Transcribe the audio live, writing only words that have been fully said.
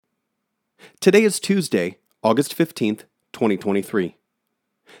Today is Tuesday, August 15th, 2023.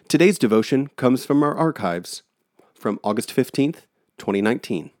 Today's devotion comes from our archives from August 15th,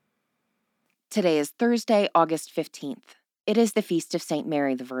 2019. Today is Thursday, August 15th. It is the feast of St.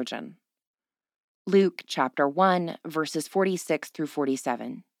 Mary the Virgin. Luke chapter 1, verses 46 through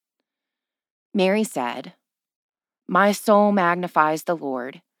 47. Mary said, "My soul magnifies the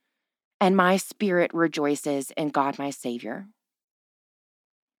Lord, and my spirit rejoices in God my Savior."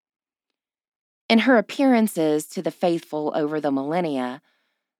 In her appearances to the faithful over the millennia,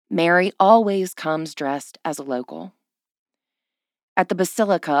 Mary always comes dressed as a local. At the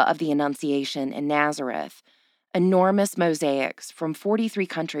Basilica of the Annunciation in Nazareth, enormous mosaics from 43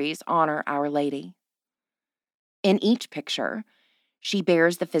 countries honor Our Lady. In each picture, she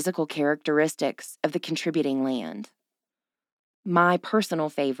bears the physical characteristics of the contributing land. My personal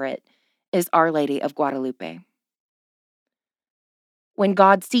favorite is Our Lady of Guadalupe. When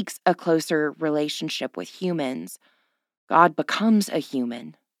God seeks a closer relationship with humans, God becomes a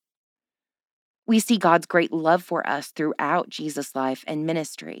human. We see God's great love for us throughout Jesus' life and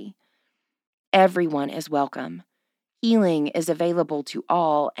ministry. Everyone is welcome. Healing is available to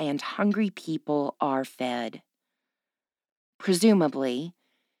all, and hungry people are fed. Presumably,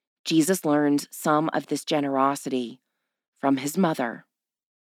 Jesus learned some of this generosity from his mother.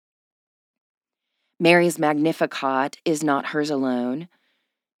 Mary's Magnificat is not hers alone.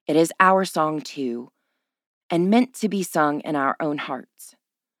 It is our song too, and meant to be sung in our own hearts.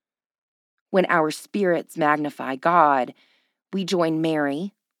 When our spirits magnify God, we join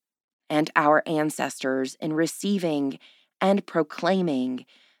Mary and our ancestors in receiving and proclaiming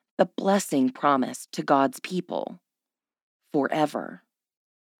the blessing promised to God's people forever.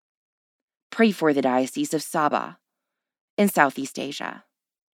 Pray for the Diocese of Sabah in Southeast Asia.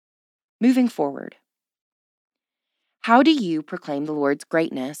 Moving forward, how do you proclaim the Lord's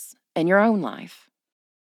greatness in your own life?